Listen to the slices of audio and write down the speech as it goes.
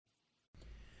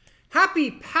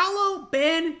Happy Paolo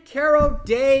Banchero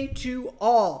Day to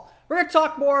all. We're going to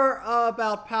talk more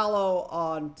about Paolo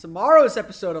on tomorrow's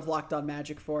episode of Locked On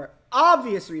Magic for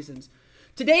obvious reasons.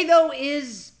 Today, though,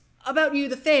 is about you,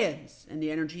 the fans, and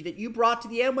the energy that you brought to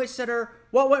the Amway Center.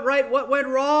 What went right, what went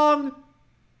wrong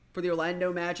for the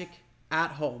Orlando Magic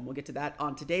at home. We'll get to that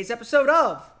on today's episode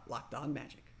of Locked On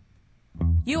Magic.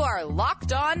 You are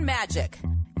Locked On Magic,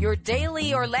 your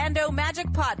daily Orlando Magic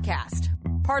podcast.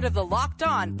 Part of the Locked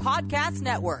On Podcast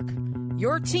Network,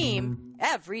 your team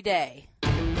every day.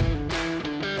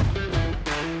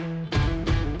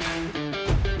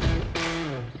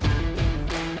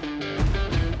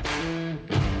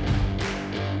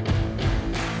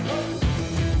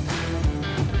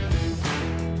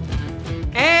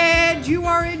 And you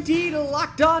are indeed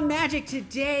Locked On Magic.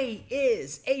 Today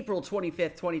is April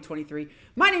 25th, 2023.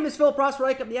 My name is Philip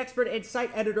Rossreich. I'm the expert and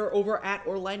site editor over at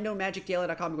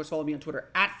OrlandoMagicDaily.com. You can follow me on Twitter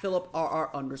at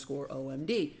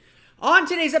PhilipRR_OMD. On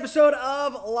today's episode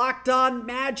of Locked On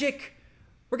Magic,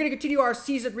 we're going to continue our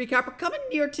season recap. We're coming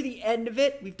near to the end of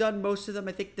it. We've done most of them.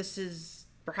 I think this is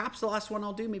perhaps the last one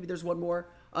I'll do. Maybe there's one more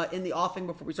in the offing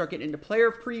before we start getting into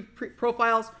player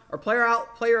profiles or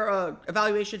player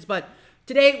evaluations. But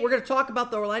today, we're going to talk about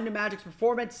the Orlando Magic's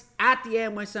performance at the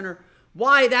Amway Center,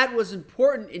 why that was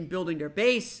important in building their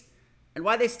base, and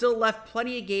why they still left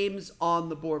plenty of games on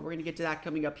the board. We're going to get to that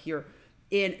coming up here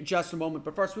in just a moment.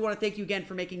 But first, we want to thank you again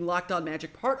for making Locked On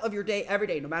Magic part of your day every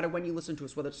day, no matter when you listen to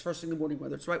us, whether it's first thing in the morning,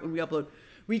 whether it's right when we upload.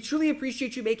 We truly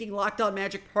appreciate you making Locked On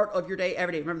Magic part of your day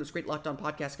every day. Remember, this great Locked On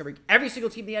podcast covering every single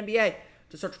team in the NBA.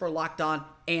 To search for Locked On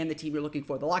and the team you're looking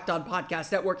for. The Locked On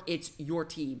Podcast Network, it's your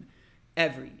team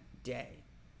every day.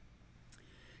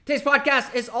 Today's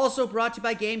podcast is also brought to you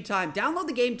by Game Time. Download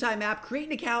the Game Time app, create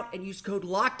an account, and use code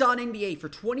LOCKEDONNBA for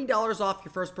 $20 off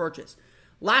your first purchase.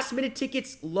 Last minute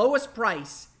tickets, lowest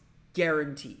price,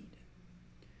 guaranteed.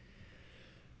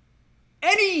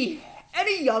 Any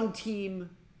young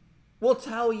team will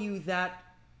tell you that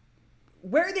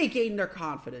where they gain their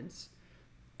confidence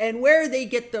and where they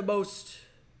get the most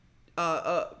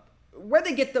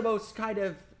kind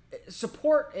of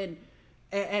support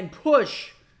and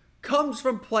push comes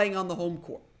from playing on the home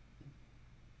court.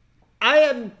 I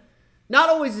am not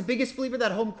always the biggest believer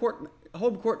that home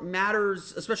court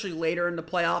matters, especially later in the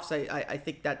playoffs. I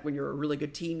think that when you're a really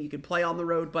good team, you can play on the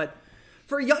road. But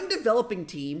for a young developing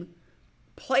team,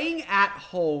 playing at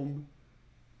home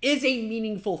is a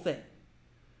meaningful thing.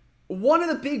 One of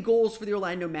the big goals for the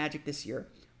Orlando Magic this year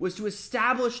was to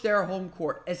establish their home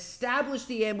court, establish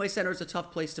the Amway Center as a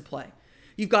tough place to play.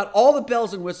 You've got all the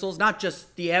bells and whistles, not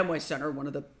just the Amway Center, one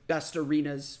of the best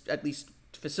arenas, at least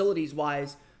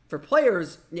facilities-wise, for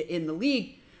players in the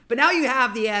league. But now you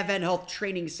have the Advent Health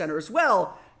Training Center as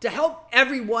well to help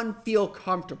everyone feel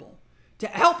comfortable, to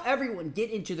help everyone get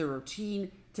into their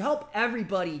routine, to help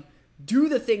everybody do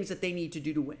the things that they need to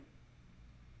do to win.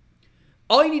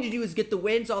 All you need to do is get the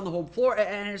wins on the home floor.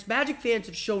 And as Magic fans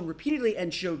have shown repeatedly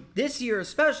and showed this year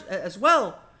especially as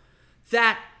well,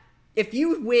 that if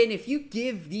you win, if you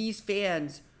give these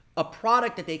fans a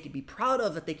product that they can be proud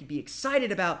of, that they can be excited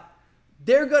about,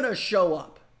 they're going to show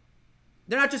up.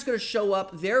 They're not just going to show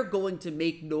up. They're going to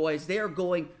make noise. They are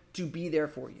going to be there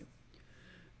for you.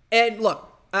 And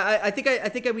look, I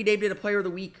think we named it a Player of the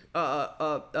Week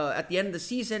at the end of the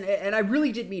season, and I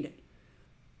really did mean it.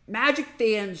 Magic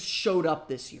fans showed up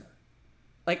this year.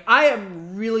 Like, I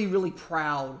am really, really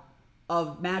proud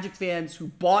of Magic fans who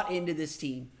bought into this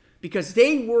team because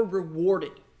they were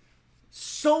rewarded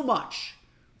so much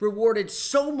for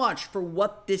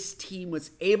what this team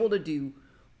was able to do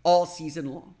all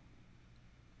season long.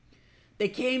 They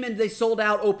came and they sold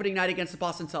out opening night against the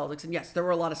Boston Celtics. And yes, there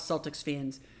were a lot of Celtics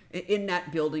fans in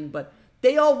that building, but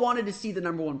they all wanted to see the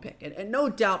number one pick. And no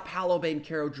doubt Paolo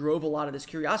Banchero drove a lot of this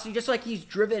curiosity, just like he's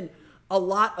driven a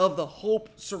lot of the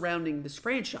hope surrounding this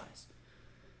franchise.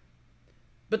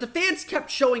 But the fans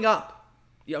kept showing up,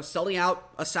 selling out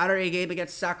a Saturday game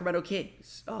against Sacramento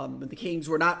Kings. The Kings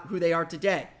were not who they are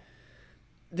today.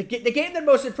 The game that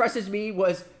most impresses me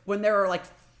was when there were like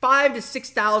 5,000 to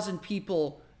 6,000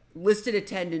 people listed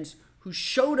attendance who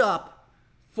showed up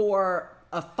for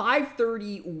a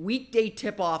 5:30 weekday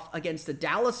tip-off against the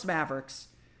Dallas Mavericks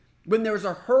when there was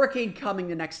a hurricane coming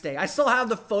the next day. I still have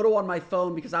the photo on my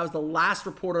phone because I was the last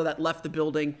reporter that left the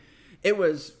building. It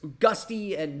was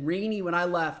gusty and rainy when I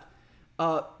left,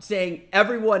 saying,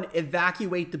 everyone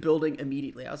evacuate the building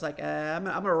immediately. I was like, I'm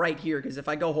going to write here because if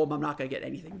I go home, I'm not going to get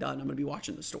anything done. I'm going to be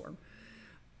watching the storm.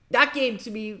 That game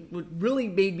to me really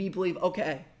made me believe,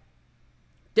 okay,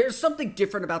 there's something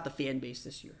different about the fan base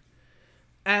this year.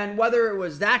 And whether it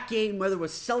was that game, whether it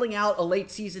was selling out a late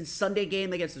season Sunday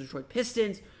game against the Detroit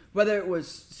Pistons, Whether it was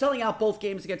selling out both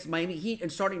games against Miami Heat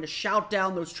and starting to shout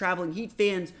down those traveling Heat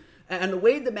fans, and the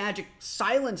way the Magic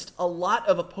silenced a lot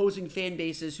of opposing fan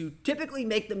bases who typically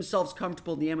make themselves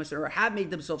comfortable in the Amway Center or have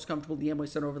made themselves comfortable in the Amway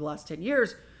Center over the last 10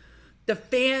 years, the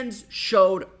fans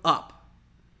showed up.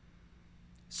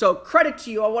 So credit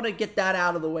to you. I want to get that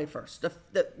out of the way first.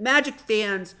 The Magic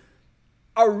fans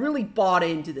are really bought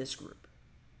into this group.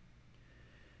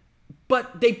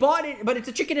 But they bought it, but it's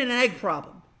a chicken and an egg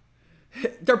problem.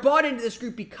 They're bought into this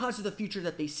group because of the future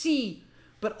that they see,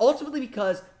 but ultimately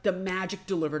because the Magic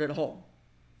delivered at home.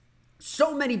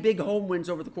 So many big home wins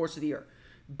over the course of the year.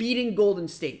 Beating Golden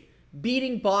State,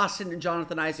 beating Boston and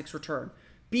Jonathan Isaac's return,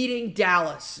 beating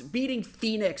Dallas, beating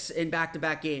Phoenix in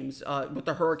back-to-back games with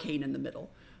the hurricane in the middle,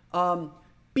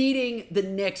 beating the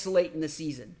Knicks late in the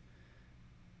season.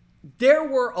 There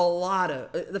were a lot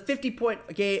of the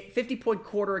 50-point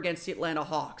quarter against the Atlanta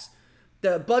Hawks,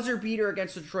 the buzzer beater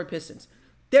against the Detroit Pistons.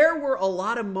 There were a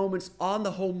lot of moments on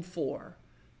the home floor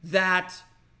that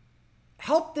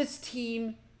helped this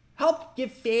team, helped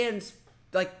give fans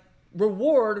like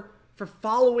reward for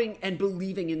following and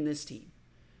believing in this team.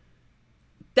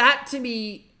 That to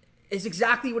me is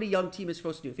exactly what a young team is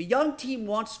supposed to do. If a young team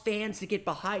wants fans to get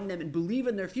behind them and believe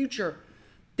in their future,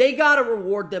 they got to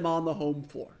reward them on the home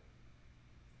floor.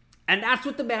 And that's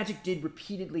what the Magic did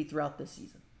repeatedly throughout this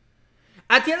season.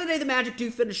 At the end of the day, the Magic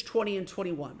do finish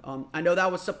 20-21. I know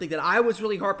that was something that I was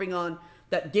really harping on,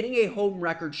 that getting a home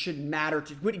record should matter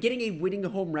getting a winning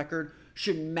home record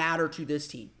should matter to this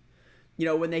team. You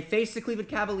know, when they faced the Cleveland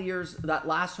Cavaliers, that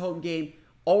last home game,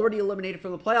 already eliminated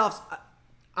from the playoffs,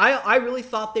 I really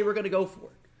thought they were going to go for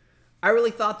it. I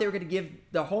really thought they were going to give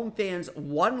the home fans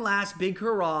one last big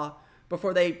hurrah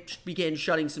before they began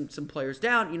shutting some players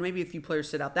down. You know, maybe a few players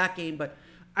sit out that game, but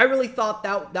I really thought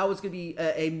that was going to be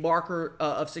a marker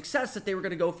of success, that they were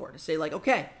going to go for it, to say like,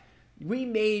 okay, we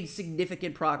made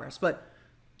significant progress. But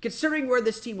considering where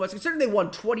this team was, considering they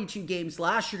won 22 games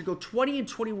last year, to go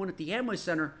 20-21 at the Amway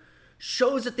Center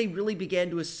shows that they really began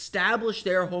to establish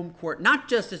their home court, not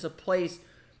just as a place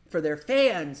for their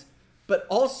fans, but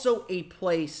also a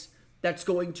place that's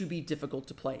going to be difficult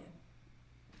to play in.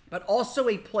 But also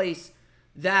a place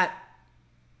that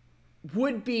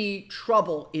would be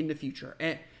trouble in the future.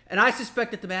 And I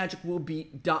suspect that the Magic will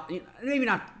be, maybe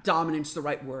not dominant's the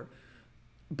right word,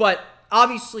 but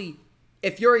obviously,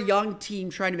 if you're a young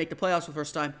team trying to make the playoffs for the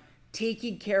first time,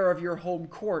 taking care of your home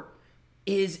court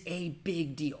is a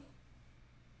big deal.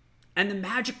 And the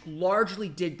Magic largely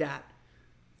did that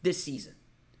this season.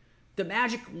 The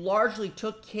Magic largely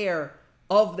took care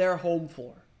of their home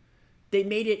floor. They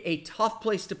made it a tough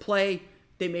place to play.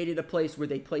 They made it a place where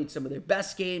they played some of their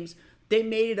best games. They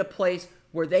made it a place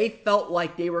where they felt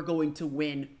like they were going to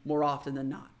win more often than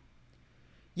not.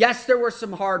 Yes, there were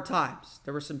some hard times.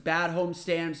 There were some bad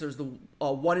homestands. There's the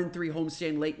 1-3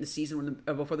 homestand late in the season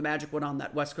before the Magic went on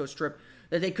that West Coast trip,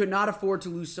 that they could not afford to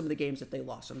lose some of the games that they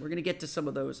lost. And we're going to get to some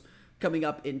of those coming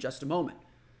up in just a moment.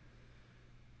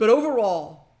 But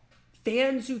overall,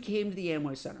 fans who came to the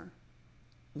Amway Center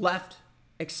left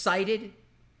excited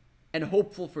and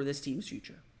hopeful for this team's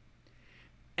future.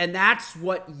 And that's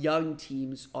what young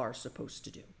teams are supposed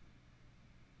to do.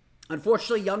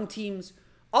 Unfortunately, young teams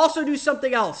also do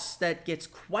something else that gets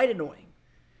quite annoying.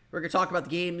 We're going to talk about the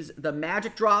games the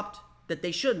Magic dropped that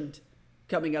they shouldn't,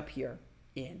 coming up here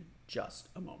in just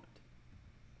a moment.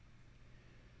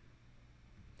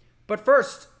 But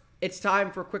first, it's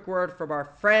time for a quick word from our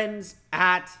friends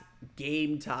at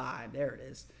Game Time. There it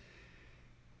is.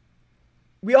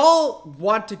 We all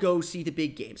want to go see the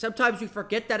big game. Sometimes we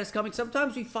forget that it's coming.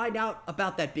 Sometimes we find out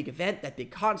about that big event, that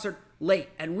big concert late,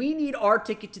 and we need our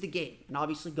ticket to the game. And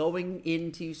obviously, going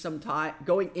into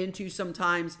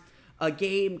sometimes a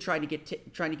game, trying to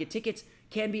get tickets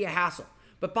can be a hassle.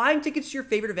 But buying tickets to your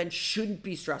favorite event shouldn't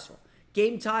be stressful.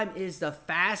 Game Time is the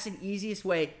fast and easiest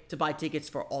way to buy tickets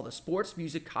for all the sports,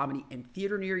 music, comedy, and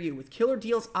theater near you, with killer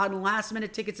deals on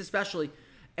last-minute tickets especially,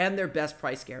 and their best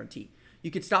price guarantee. You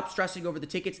can stop stressing over the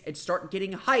tickets and start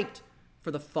getting hyped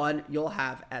for the fun you'll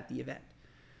have at the event.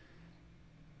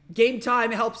 Game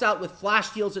Time helps out with flash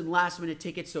deals and last-minute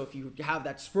tickets, so if you have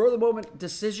that spur-of-the-moment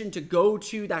decision to go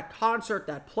to that concert,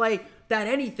 that play, that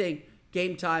anything,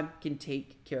 Game Time can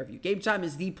take care of you. Game Time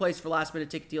is the place for last-minute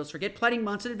ticket deals. Forget planning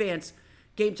months in advance.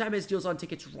 Game Time has deals on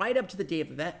tickets right up to the day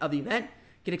of the event.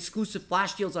 Get exclusive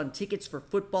flash deals on tickets for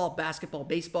football, basketball,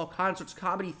 baseball, concerts,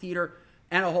 comedy, theater,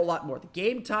 and a whole lot more. The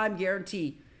Game Time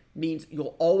guarantee means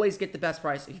you'll always get the best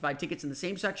price. If you buy tickets in the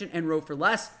same section and row for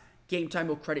less, Game Time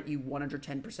will credit you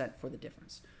 110% for the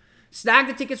difference. Snag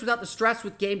the tickets without the stress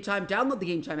with Game Time. Download the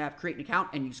Game Time app, create an account,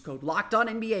 and use code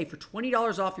LOCKEDONNBA for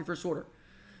 $20 off your first order.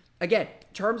 Again,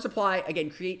 terms apply.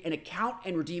 Again, create an account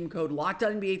and redeem code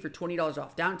LOCKEDONNBA for $20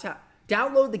 off.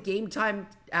 Download the Game Time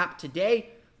app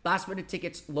today. Last minute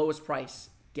tickets, lowest price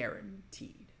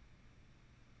guaranteed.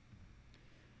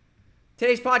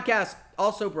 Today's podcast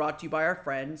also brought to you by our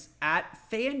friends at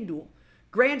FanDuel.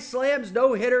 Grand slams,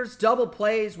 no-hitters, double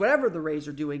plays, whatever the Rays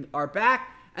are doing are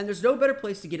back, and there's no better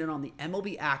place to get in on the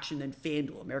MLB action than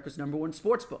FanDuel, America's #1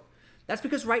 sportsbook. That's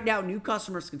because right now, new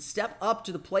customers can step up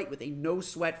to the plate with a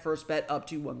no-sweat first bet up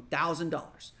to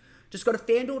 $1,000. Just go to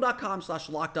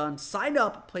FanDuel.com/LockedOn, sign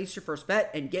up, place your first bet,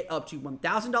 and get up to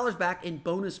 $1,000 back in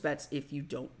bonus bets if you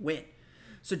don't win.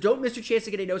 So don't miss your chance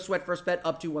to get a no-sweat first bet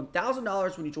up to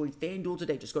 $1,000 when you join FanDuel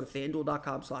today. Just go to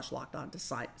FanDuel.com/LockedOn to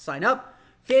sign up.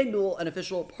 FanDuel, an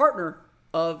official partner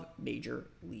of Major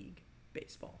League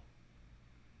Baseball.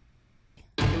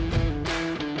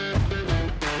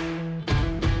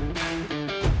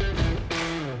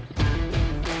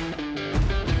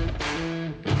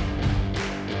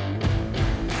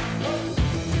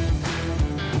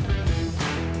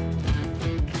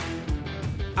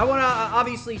 I want to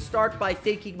obviously start by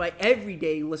thanking my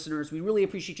everyday listeners. We really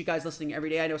appreciate you guys listening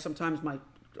every day. I know sometimes my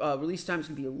release times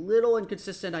can be a little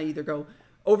inconsistent. I either go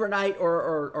overnight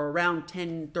or around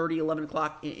 10:30, 11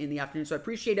 o'clock in the afternoon. So I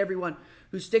appreciate everyone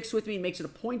who sticks with me and makes it a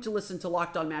point to listen to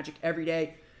Locked On Magic every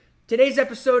day. Today's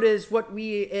episode is what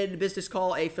we in business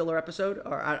call a filler episode,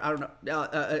 or I don't know,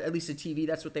 at least in TV,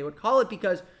 that's what they would call it,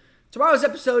 because tomorrow's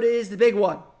episode is the big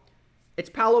one. It's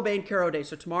Paolo Banchero Day.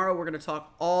 So tomorrow we're going to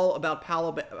talk all about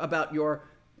about your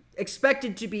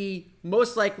expected to be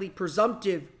most likely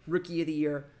presumptive Rookie of the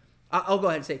Year. I'll go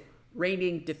ahead and say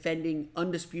reigning, defending,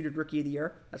 undisputed Rookie of the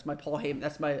Year. That's my Paul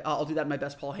Heyman. I'll do that in my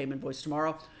best Paul Heyman voice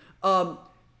tomorrow.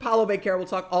 Paolo Banchero, we'll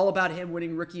talk all about him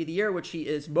winning Rookie of the Year, which he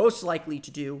is most likely to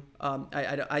do.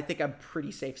 I think I'm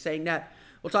pretty safe saying that.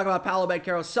 We'll talk about Paolo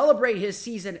Banchero, celebrate his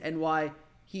season and why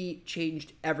he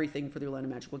changed everything for the Orlando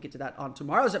Magic. We'll get to that on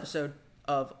tomorrow's episode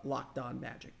of Locked On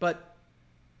Magic. But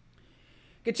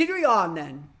continuing on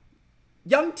then,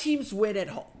 young teams win at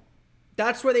home.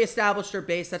 That's where they establish their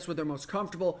base. That's where they're most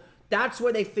comfortable. That's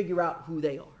where they figure out who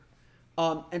they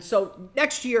are. And so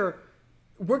next year,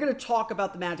 we're going to talk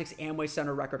about the Magic's Amway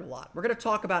Center record a lot. We're going to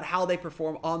talk about how they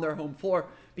perform on their home floor,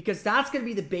 because that's going to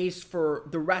be the base for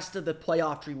the rest of the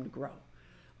playoff dream to grow.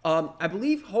 I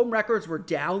believe home records were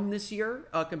down this year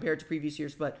compared to previous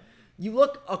years, but you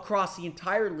look across the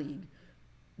entire league,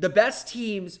 the best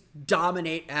teams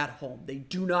dominate at home. They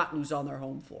do not lose on their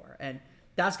home floor, and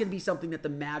that's going to be something that the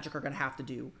Magic are going to have to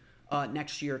do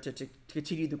next year to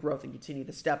continue the growth and continue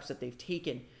the steps that they've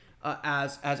taken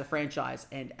as a franchise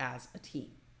and as a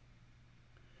team.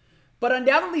 But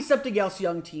undoubtedly something else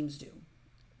young teams do,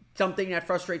 something that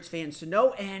frustrates fans to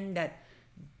know and that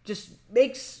just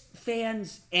makes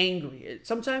fans angry,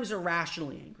 sometimes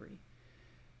irrationally angry.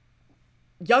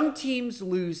 Young teams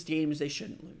lose games they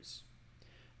shouldn't lose.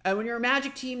 And when you're a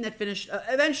Magic team that finished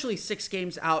eventually 6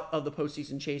 games out of the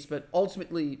postseason chase, but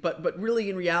ultimately, but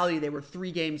really in reality, they were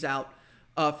 3 games out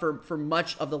for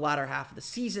much of the latter half of the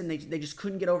season. They just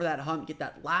couldn't get over that hump, get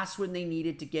that last win they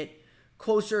needed to get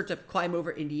closer, to climb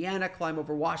over Indiana, climb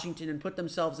over Washington, and put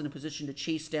themselves in a position to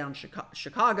chase down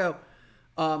Chicago.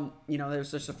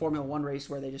 There's just a Formula One race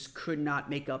where they just could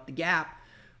not make up the gap.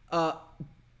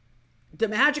 The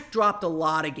Magic dropped a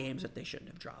lot of games that they shouldn't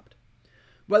have dropped.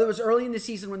 Whether it was early in the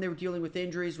season when they were dealing with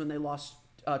injuries, when they lost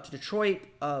to Detroit,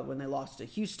 when they lost to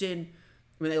Houston,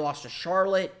 when they lost to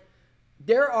Charlotte,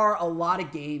 there are a lot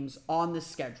of games on the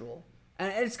schedule.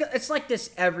 And it's like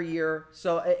this every year,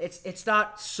 so it's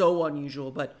not so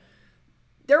unusual. But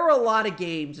there were a lot of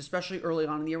games, especially early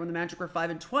on in the year when the Magic were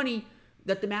 5-20,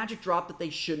 that the Magic dropped that they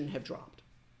shouldn't have dropped.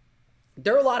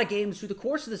 There are a lot of games through the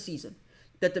course of the season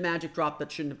that the Magic dropped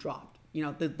that shouldn't have dropped. You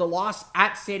know, the loss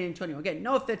at San Antonio. Again,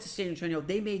 no offense to San Antonio.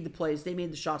 They made the plays. They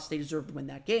made the shots. They deserved to win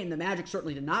that game. The Magic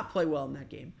certainly did not play well in that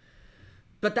game.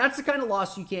 But that's the kind of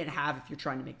loss you can't have if you're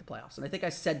trying to make the playoffs. And I think I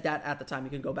said that at the time. You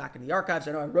can go back in the archives.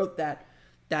 I know I wrote that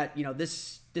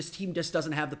this team just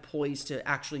doesn't have the poise to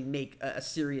actually make a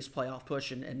serious playoff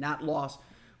push. And that loss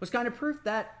was kind of proof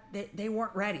that they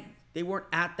weren't ready. They weren't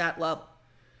at that level.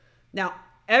 Now,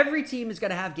 every team is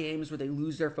going to have games where they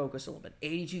lose their focus a little bit.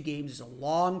 82 games is a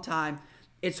long time.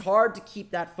 It's hard to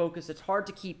keep that focus. It's hard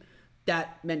to keep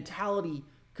that mentality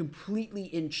completely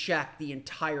in check the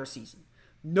entire season.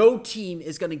 No team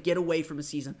is going to get away from a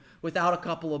season without a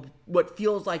couple of what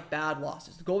feels like bad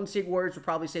losses. The Golden State Warriors would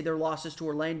probably say their losses to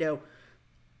Orlando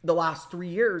the last 3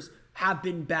 years have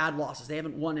been bad losses. They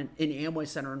haven't won in Amway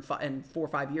Center in 4 or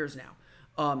 5 years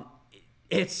now.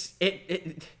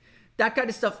 That kind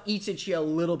of stuff eats at you a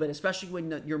little bit, especially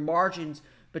when your margins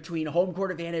between home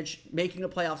court advantage, making the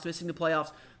playoffs, missing the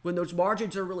playoffs. When those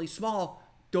margins are really small,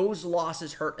 those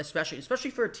losses hurt,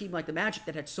 especially for a team like the Magic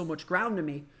that had so much ground to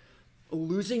me.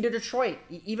 Losing to Detroit,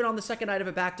 even on the second night of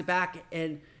a back-to-back,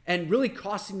 and really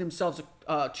costing themselves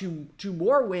two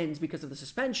more wins because of the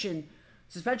suspensions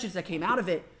that came out of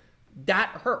it,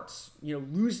 that hurts.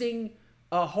 Losing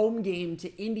a home game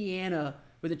to Indiana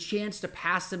with a chance to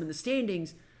pass them in the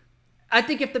standings. I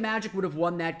think if the Magic would have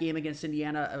won that game against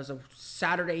Indiana, it was a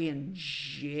Saturday in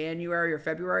January or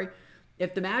February.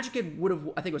 If the Magic would have,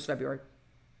 I think it was February.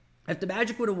 If the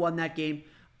Magic would have won that game,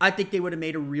 I think they would have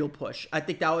made a real push. I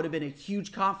think that would have been a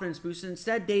huge confidence boost. And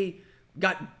instead, they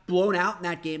got blown out in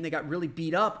that game. They got really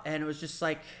beat up, and it was just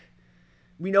like,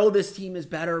 we know this team is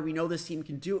better. We know this team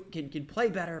can play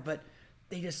better, but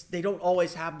they don't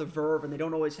always have the verve, and they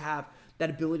don't always have that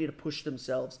ability to push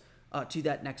themselves to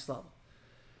that next level.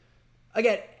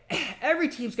 Again, every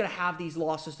team's going to have these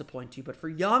losses to point to, but for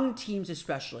young teams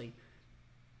especially,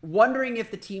 wondering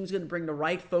if the team's going to bring the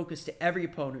right focus to every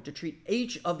opponent to treat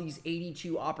each of these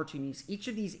 82 opportunities, each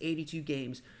of these 82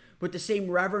 games with the same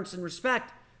reverence and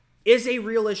respect is a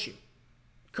real issue.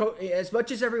 As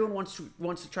much as everyone wants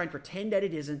to try and pretend that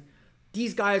it isn't,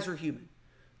 these guys are human.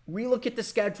 We look at the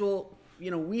schedule,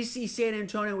 we see San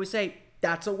Antonio, we say,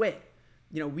 that's a win.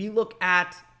 We look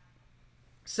at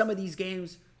some of these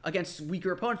games against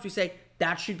weaker opponents, we say,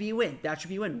 that should be a win. That should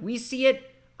be a win. We see it.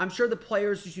 I'm sure the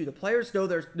players do too. The players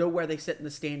know where they sit in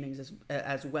the standings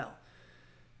as well.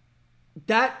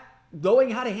 That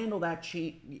knowing how to handle that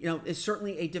is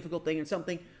certainly a difficult thing and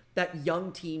something that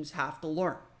young teams have to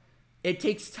learn. It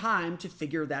takes time to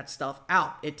figure that stuff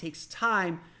out. It takes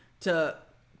time to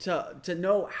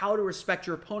know how to respect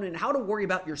your opponent and how to worry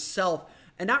about yourself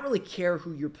and not really care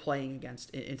who you're playing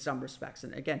against in some respects.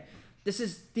 And again,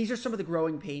 these are some of the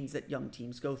growing pains that young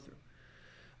teams go through.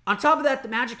 On top of that, the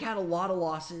Magic had a lot of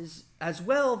losses as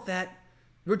well that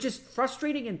were just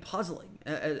frustrating and puzzling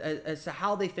as to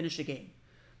how they finished a game.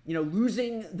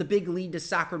 Losing the big lead to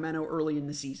Sacramento early in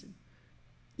the season.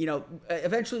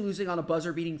 Eventually losing on a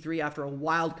buzzer-beating 3 after a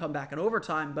wild comeback in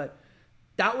overtime, but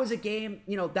that was a game,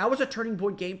 that was a turning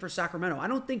point game for Sacramento. I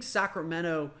don't think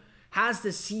Sacramento has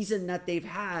the season that they've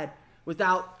had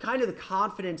without kind of the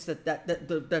confidence that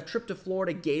the trip to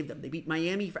Florida gave them. They beat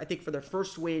Miami, I think, for their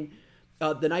first win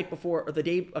the night before, or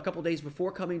a couple days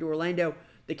before coming to Orlando.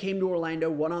 They came to Orlando,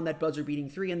 won on that buzzer-beating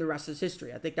 3, and the rest is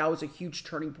history. I think that was a huge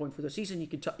turning point for the season. You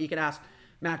could ask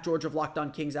Matt George of Locked On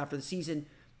Kings after the season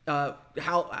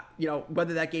how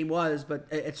whether that game was, but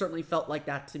it certainly felt like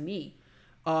that to me.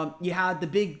 You had the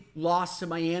big loss to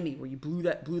Miami where you blew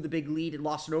the big lead and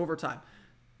lost in overtime.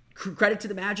 Credit to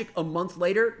the Magic, a month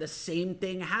later, the same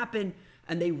thing happened,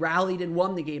 and they rallied and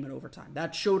won the game in overtime.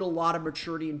 That showed a lot of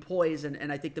maturity and poise,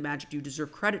 and I think the Magic do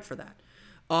deserve credit for that.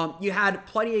 You had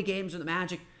plenty of games where the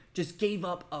Magic just gave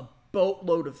up a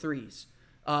boatload of threes.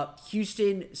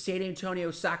 Houston, San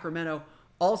Antonio, Sacramento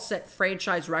all set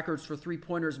franchise records for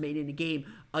three-pointers made in a game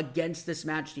against this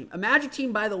Magic team. A Magic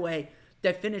team, by the way,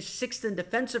 that finished 6th in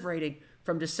defensive rating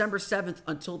from December 7th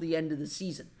until the end of the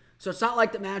season. So it's not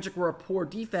like the Magic were a poor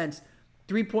defense.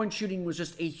 Three-point shooting was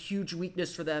just a huge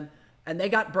weakness for them, and they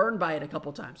got burned by it a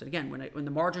couple times. And again, when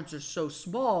the margins are so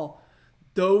small,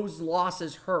 those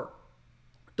losses hurt.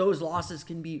 Those losses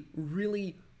can be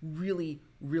really, really,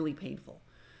 really painful.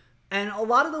 And a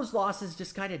lot of those losses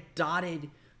just kind of dotted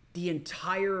the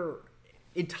entire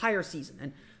season.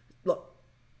 And look,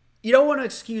 you don't want to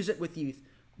excuse it with youth,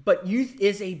 but youth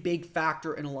is a big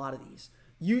factor in a lot of these.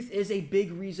 Youth is a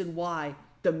big reason why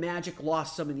the Magic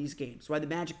lost some of these games, why the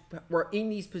Magic were in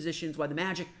these positions, why the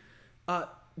Magic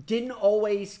didn't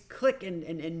always click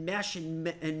and mesh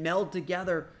and meld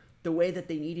together the way that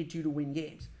they needed to win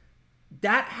games.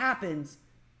 That happens,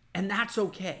 and that's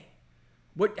okay.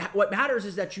 What matters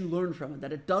is that you learn from it,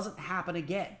 that it doesn't happen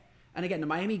again. And again, the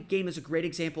Miami game is a great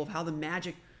example of how the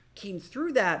Magic came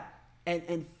through that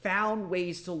and found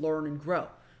ways to learn and grow.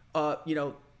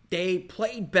 They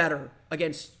played better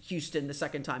against Houston the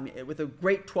second time with a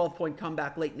great 12-point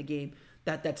comeback late in the game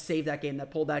that saved that game,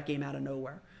 that pulled that game out of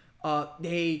nowhere.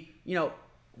 They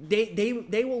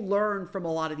will learn from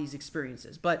a lot of these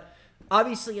experiences. But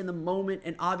obviously in the moment,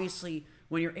 and obviously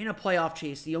when you're in a playoff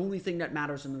chase, the only thing that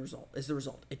matters is the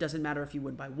result. It doesn't matter if you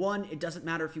win by 1. It doesn't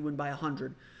matter if you win by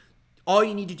 100. All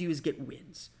you need to do is get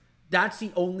wins. That's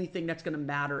the only thing that's going to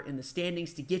matter in the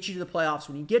standings to get you to the playoffs.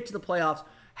 When you get to the playoffs,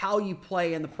 how you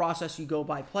play and the process you go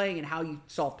by playing and how you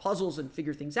solve puzzles and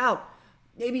figure things out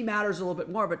maybe matters a little bit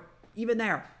more. But even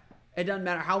there, it doesn't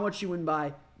matter how much you win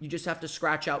by. You just have to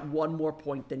scratch out one more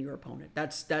point than your opponent.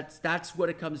 That's what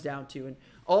it comes down to. And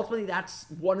ultimately, that's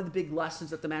one of the big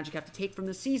lessons that the Magic have to take from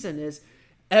this season is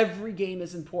Every game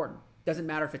is important. Doesn't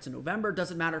matter if it's in November,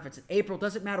 doesn't matter if it's in April,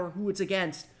 doesn't matter who it's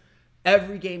against.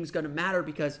 Every game is going to matter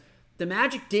because the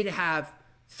Magic did have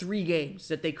 3 games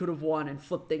that they could have won and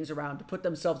flipped things around to put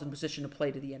themselves in position to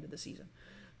play to the end of the season.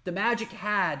 The Magic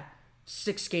had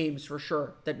 6 games for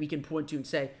sure that we can point to and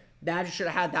say, Magic should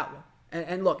have had that one.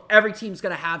 And look, every team's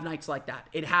going to have nights like that.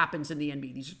 It happens in the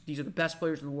NBA. These are the best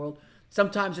players in the world.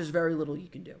 Sometimes there's very little you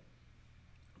can do.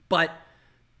 But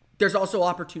there's also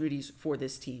opportunities for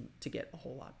this team to get a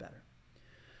whole lot better.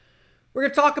 We're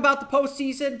going to talk about the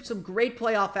postseason. Some great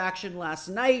playoff action last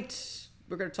night.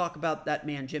 We're going to talk about that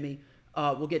man, Jimmy.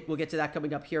 We'll get to that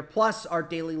coming up here. Plus our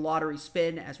daily lottery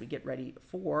spin as we get ready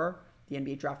for the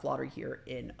NBA draft lottery here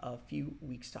in a few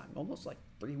weeks' time. Almost like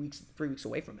 3 weeks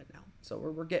away from it now. So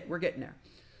we're getting there.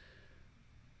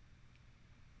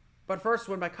 But first,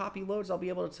 when my copy loads, I'll be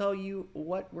able to tell you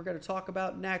what we're going to talk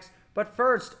about next. But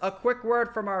first, a quick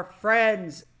word from our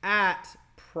friends at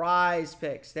Prize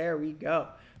Picks. There we go.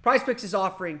 Prize Picks is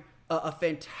offering a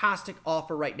fantastic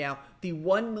offer right now. The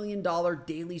 $1 million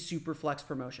daily Superflex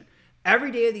promotion.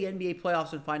 Every day of the NBA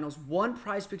playoffs and finals, one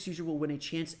Prize Picks user will win a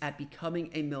chance at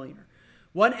becoming a millionaire.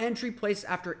 One entry placed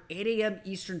after 8 a.m.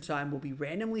 Eastern Time will be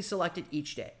randomly selected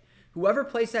each day. Whoever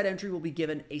placed that entry will be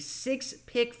given a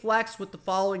 6-pick flex with the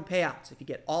following payouts. If you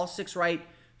get all 6 right,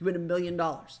 you win $1 million.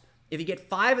 If you get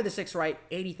 5 of the 6 right,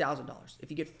 $80,000. If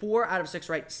you get 4 out of 6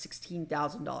 right,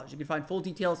 $16,000. You can find full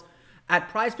details at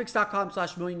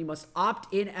prizepicks.com/million. You must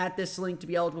opt in at this link to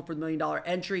be eligible for the $1 million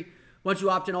entry. Once you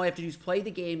opt in, all you have to do is play the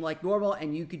game like normal,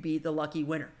 and you could be the lucky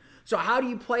winner. So how do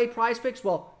you play Prize Picks?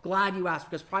 Well, glad you asked,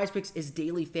 because Prize Picks is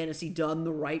daily fantasy done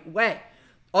the right way.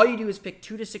 All you do is pick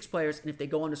 2 to 6 players, and if they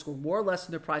go on to score more or less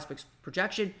than their Prize Picks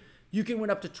projection, you can win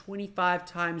up to 25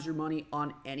 times your money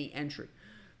on any entry.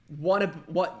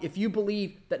 If you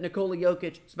believe that Nikola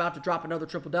Jokic is about to drop another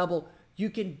triple-double, you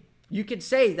can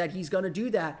say that he's going to do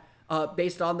that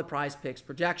based on the Prize Picks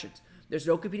projections. There's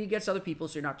no competing against other people,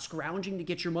 so you're not scrounging to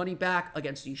get your money back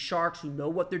against these sharks who know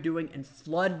what they're doing and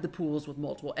flood the pools with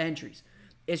multiple entries.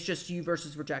 It's just you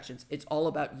versus projections. It's all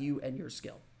about you and your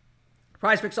skill.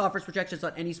 Prize Picks offers projections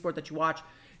on any sport that you watch,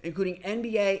 including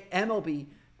NBA, MLB,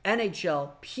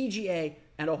 NHL, PGA,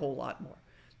 and a whole lot more.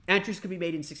 Entries can be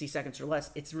made in 60 seconds or less.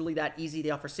 It's really that easy. They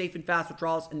offer safe and fast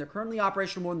withdrawals, and they're currently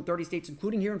operational in more than 30 states,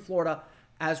 including here in Florida,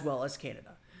 as well as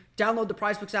Canada. Download the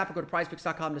Prize Picks app or go to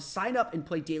prizepicks.com to sign up and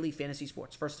play daily fantasy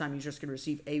sports. First-time users can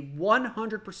receive a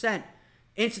 100%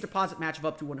 instant deposit match of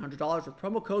up to $100 with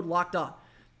promo code LOCKEDON.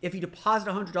 If you deposit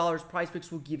 $100, Prize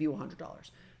Picks will give you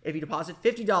 $100. If you deposit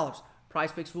 $50,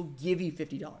 Prize Picks will give you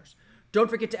 $50. Don't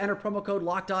forget to enter promo code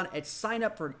LOCKEDON and sign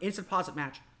up for an instant deposit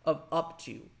match of up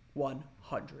to $100.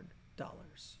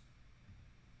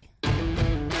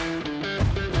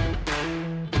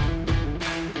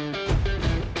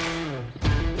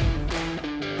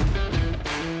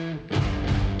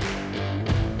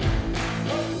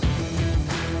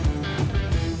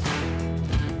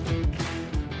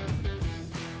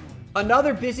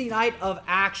 Another busy night of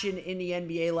action in the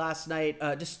NBA last night.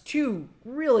 Just 2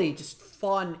 really just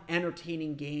fun,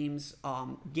 entertaining games.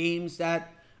 Games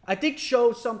that I think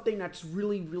show something that's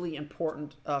really, really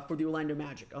important for the Orlando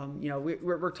Magic.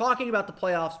 We're talking about the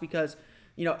playoffs because,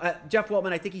 Jeff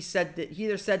Weltman, I think he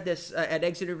either said this at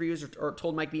exit interviews or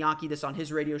told Mike Bianchi this on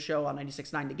his radio show on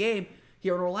 96.9 The Game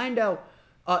here in Orlando.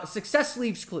 Success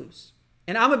leaves clues.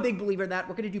 And I'm a big believer in that.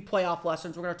 We're going to do playoff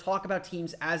lessons. We're going to talk about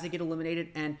teams as they get eliminated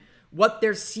and what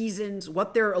their seasons,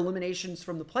 what their eliminations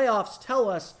from the playoffs tell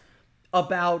us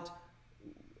about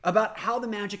how the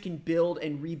Magic can build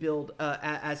and rebuild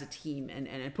as a team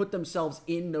and put themselves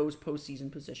in those postseason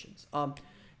positions.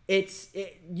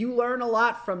 You learn a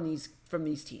lot from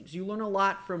these teams. You learn a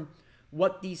lot from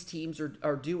what these teams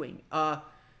are doing.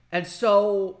 And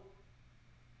so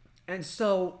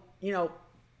the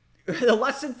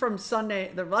lesson from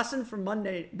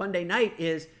Monday night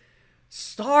is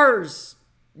stars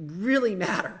really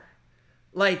matter.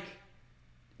 Like,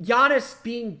 Giannis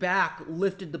being back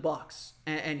lifted the Bucks,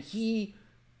 and he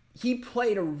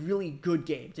played a really good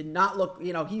game. Did not look,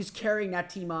 he's carrying that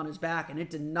team on his back, and it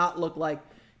did not look like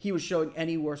he was showing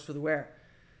any worse for the wear.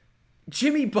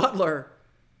 Jimmy Butler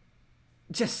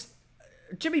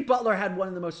had one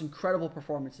of the most incredible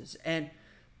performances, and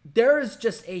there is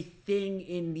just a thing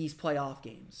in these playoff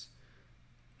games.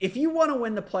 If you want to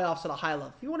win the playoffs at a high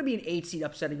level, if you want to be an 8 seed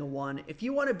upsetting a 1, if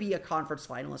you want to be a conference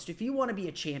finalist, if you want to be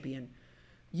a champion,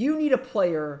 you need a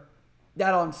player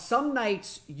that on some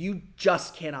nights you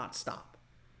just cannot stop.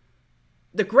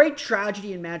 The great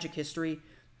tragedy in Magic history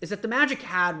is that the Magic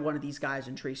had one of these guys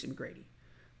in Tracy McGrady.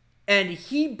 And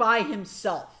he by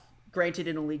himself, granted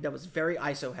in a league that was very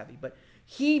ISO heavy, but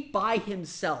He, by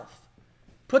himself,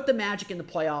 put the Magic in the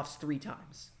playoffs 3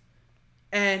 times.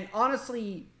 And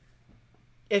honestly,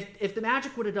 if the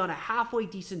Magic would have done a halfway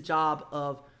decent job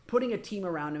of putting a team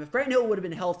around him, if Grant Hill would have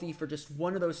been healthy for just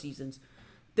one of those seasons,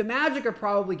 the Magic are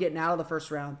probably getting out of the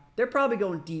first round. They're probably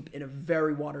going deep in a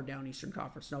very watered-down Eastern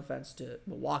Conference. No offense to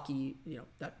Milwaukee,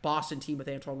 that Boston team with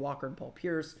Antoine Walker and Paul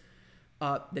Pierce.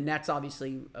 The Nets,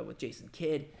 obviously, with Jason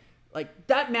Kidd. Like,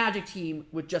 that Magic team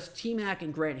with just T-Mac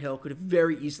and Grant Hill could have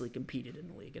very easily competed in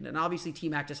the league. And then, obviously,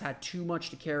 T-Mac just had too much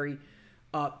to carry.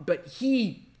 But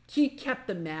he kept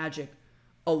the Magic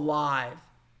alive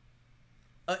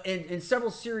in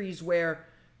several series where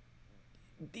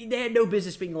they had no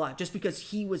business being alive just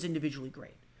because he was individually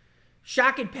great.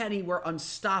 Shaq and Penny were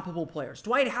unstoppable players.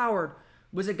 Dwight Howard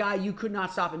was a guy you could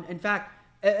not stop. And in fact,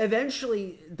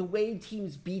 eventually, the way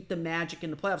teams beat the Magic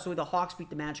in the playoffs, the way the Hawks beat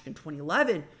the Magic in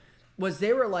 2011, was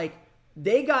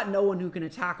they got no one who can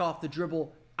attack off the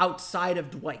dribble outside of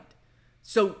Dwight.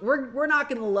 So we're not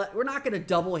gonna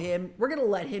double him. We're gonna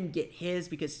let him get his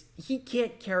because he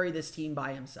can't carry this team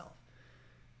by himself.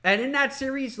 And in that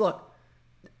series, look,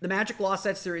 the Magic lost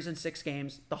that series in 6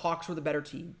 games. The Hawks were the better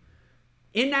team.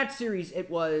 In that series, it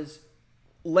was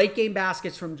a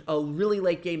really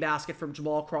late game basket from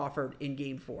Jamal Crawford in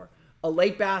Game 4. A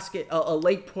late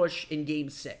push in Game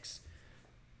 6.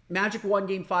 Magic won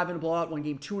Game 5 in a blowout, won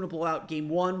Game 2 in a blowout. Game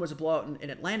 1 was a blowout in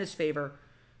Atlanta's favor.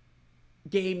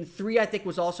 Game 3, I think,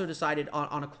 was also decided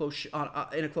in a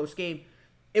close game.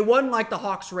 It wasn't like the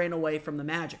Hawks ran away from the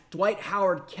Magic. Dwight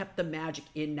Howard kept the Magic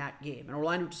in that game. And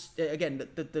Orlando, just, again,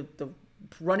 the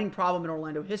running problem in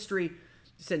Orlando history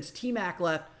since T-Mac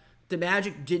left, the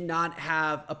Magic did not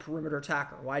have a perimeter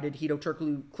attacker. Why did Hedo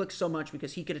Turkoglu click so much?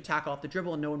 Because he could attack off the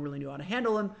dribble and no one really knew how to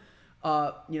handle him.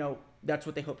 That's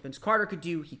what they hoped Vince Carter could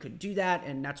do. He couldn't do that,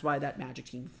 and that's why that Magic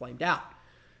team flamed out.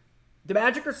 The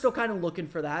Magic are still kind of looking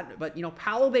for that, but,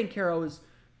 Paolo Banchero is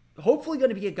hopefully going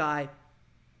to be a guy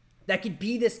that could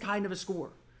be this kind of a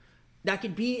scorer. That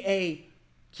could be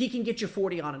he can get you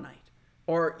 40 on a night.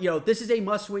 Or, this is a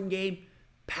must-win game.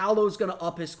 Paolo's going to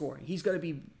up his scoring. He's going to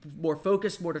be more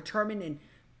focused, more determined, and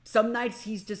some nights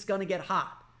he's just going to get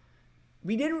hot.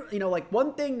 We didn't,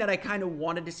 one thing that I kind of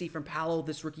wanted to see from Paolo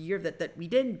this rookie year that we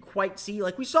didn't quite see,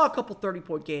 we saw a couple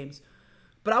 30-point games,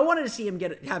 but I wanted to see him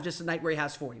have just a night where he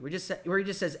has 40, where he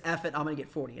just says, F it, I'm going to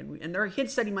get 40. And there are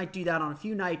hints that he might do that on a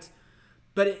few nights,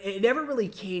 but it never really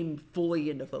came fully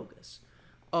into focus.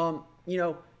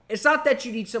 It's not that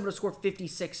you need someone to score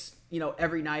 56,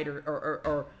 every night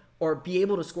or be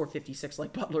able to score 56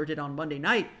 like Butler did on Monday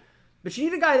night, but you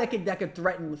need a guy that could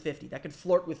threaten with 50, that could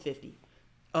flirt with 50,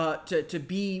 to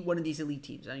be one of these elite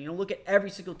teams. And look at every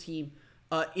single team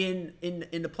in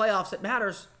the playoffs that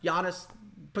matters. Giannis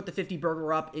put the 50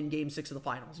 burger up in Game 6 of the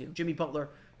Finals. Jimmy Butler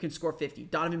can score 50.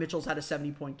 Donovan Mitchell's had a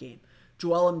 70-point game.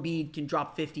 Joel Embiid can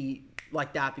drop 50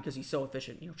 like that because he's so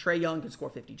efficient. Trae Young can score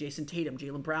 50. Jason Tatum,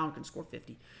 Jaylen Brown can score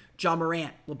 50. John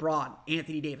Morant, LeBron,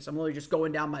 Anthony Davis. I'm really just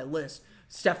going down my list.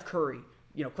 Steph Curry,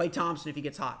 Klay Thompson if he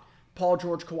gets hot. Paul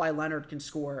George, Kawhi Leonard can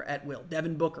score at will.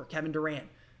 Devin Booker, Kevin Durant,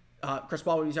 Chris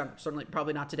Paul when he's younger. Certainly,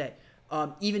 probably not today.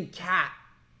 Even Cat,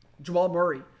 Jamal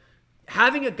Murray.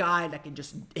 Having a guy that can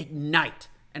just ignite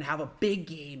and have a big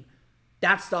game,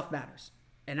 that stuff matters.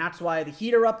 And that's why the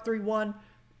Heat are up 3-1.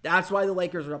 That's why the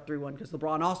Lakers are up 3-1, because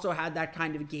LeBron also had that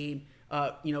kind of a game,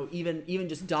 even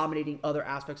just dominating other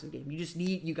aspects of the game.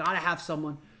 You got to have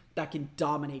someone that can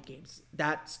dominate games.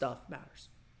 That stuff matters.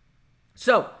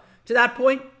 So, to that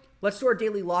point, let's do our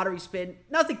daily lottery spin.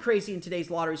 Nothing crazy in today's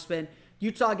lottery spin.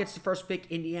 Utah gets the first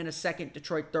pick, Indiana second,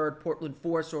 Detroit third, Portland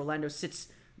fourth, so Orlando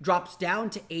drops down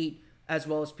to 8, as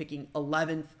well as picking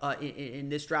 11th in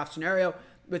this draft scenario.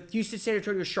 With Houston, San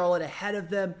Antonio, Charlotte ahead of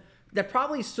them, that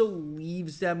probably still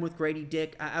leaves them with Grady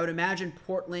Dick. I would imagine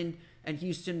Portland and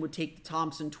Houston would take the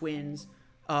Thompson twins.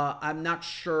 I'm not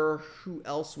sure who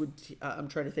else would. I'm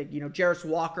trying to think. Jarris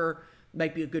Walker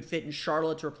might be a good fit in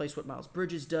Charlotte to replace what Miles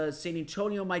Bridges does. San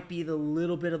Antonio might be the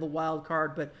little bit of the wild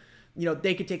card, but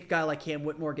they could take a guy like Cam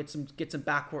Whitmore, get some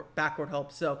backcourt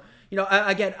help. So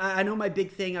I know my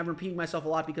big thing. I'm repeating myself a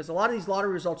lot because a lot of these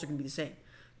lottery results are going to be the same.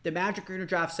 The Magic are going to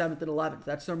draft 7th and 11th.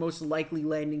 That's their most likely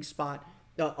landing spot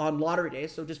on lottery day,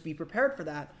 so just be prepared for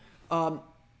that.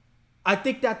 I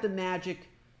think that the Magic,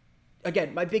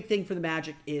 again, my big thing for the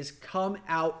Magic is come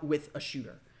out with a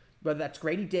shooter. Whether that's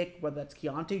Grady Dick, whether that's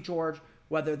Keontae George,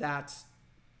 whether that's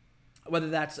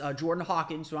Jordan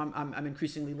Hawkins, who I'm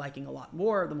increasingly liking a lot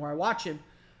more the more I watch him.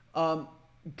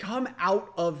 Come out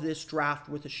of this draft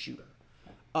with a shooter.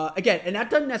 Again, and that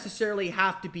doesn't necessarily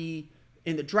have to be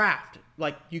in the draft.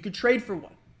 Like, you could trade for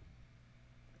one.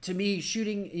 To me,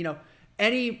 shooting,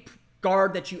 any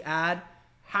guard that you add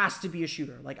has to be a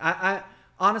shooter. Like, I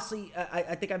honestly,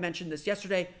 I think I mentioned this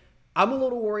yesterday. I'm a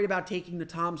little worried about taking the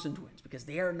Thompson twins because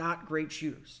they are not great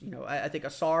shooters. You know, I think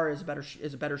Ausar is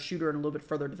a better shooter and a little bit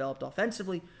further developed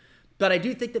offensively. But I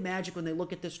do think the Magic, when they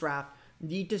look at this draft,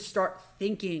 need to start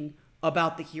thinking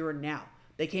about the here and now.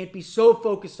 They can't be so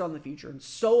focused on the future and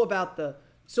so about the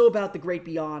great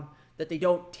beyond that they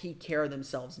don't take care of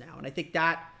themselves now. And I think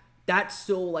that's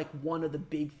still like one of the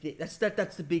big things.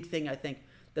 That's the big thing I think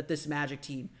that this Magic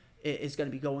team is going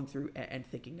to be going through and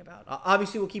thinking about.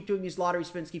 Obviously, we'll keep doing these lottery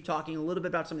spins, keep talking a little bit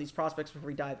about some of these prospects before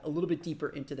we dive a little bit deeper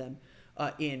into them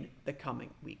in the coming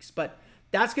weeks. But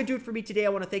that's going to do it for me today. I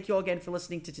want to thank you all again for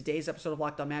listening to today's episode of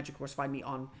Locked On Magic. Of course, you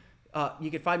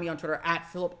can find me on Twitter at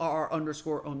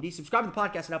 @PhilipRR_OMD. Subscribe to the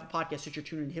podcast at Apple Podcasts, Stitcher,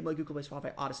 TuneIn, Himalaya, Google Play,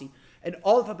 Spotify, Odyssey, and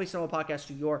all the fun-based podcasts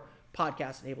to your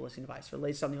podcast-enabled listening device. For the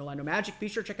latest on the Orlando Magic, be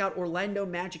sure to check out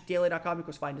OrlandoMagicDaily.com. You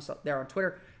can find us there on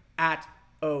Twitter at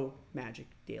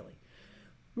 @OMagicDaily.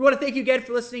 We want to thank you again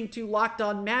for listening to Locked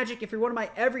On Magic. If you're one of my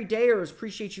everydayers,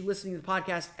 appreciate you listening to the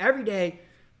podcast every day.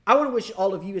 I want to wish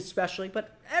all of you especially,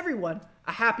 but everyone,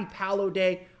 a happy Paolo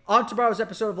Day. On tomorrow's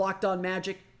episode of Locked On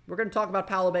Magic, we're going to talk about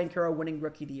Paolo Banchero winning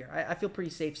Rookie of the Year. I feel pretty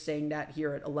safe saying that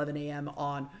here at 11 a.m.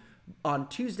 on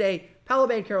Tuesday. Paolo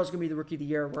Banchero is going to be the Rookie of the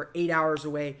Year. We're 8 hours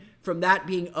away from that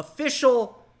being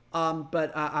official,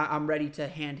 but I'm ready to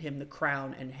hand him the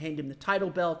crown and hand him the title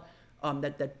belt.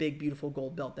 That big, beautiful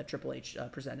gold belt that Triple H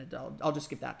presented. I'll just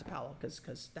give that to Paolo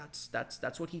because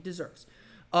that's what he deserves.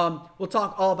 We'll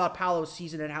talk all about Paolo's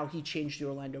season and how he changed the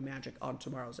Orlando Magic on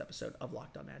tomorrow's episode of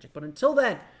Locked On Magic. But until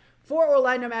then, for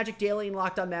Orlando Magic Daily and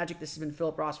Locked On Magic, this has been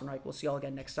Philip Rossman-Reich. We'll see you all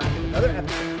again next time with another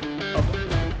episode of Locked On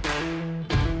Magic.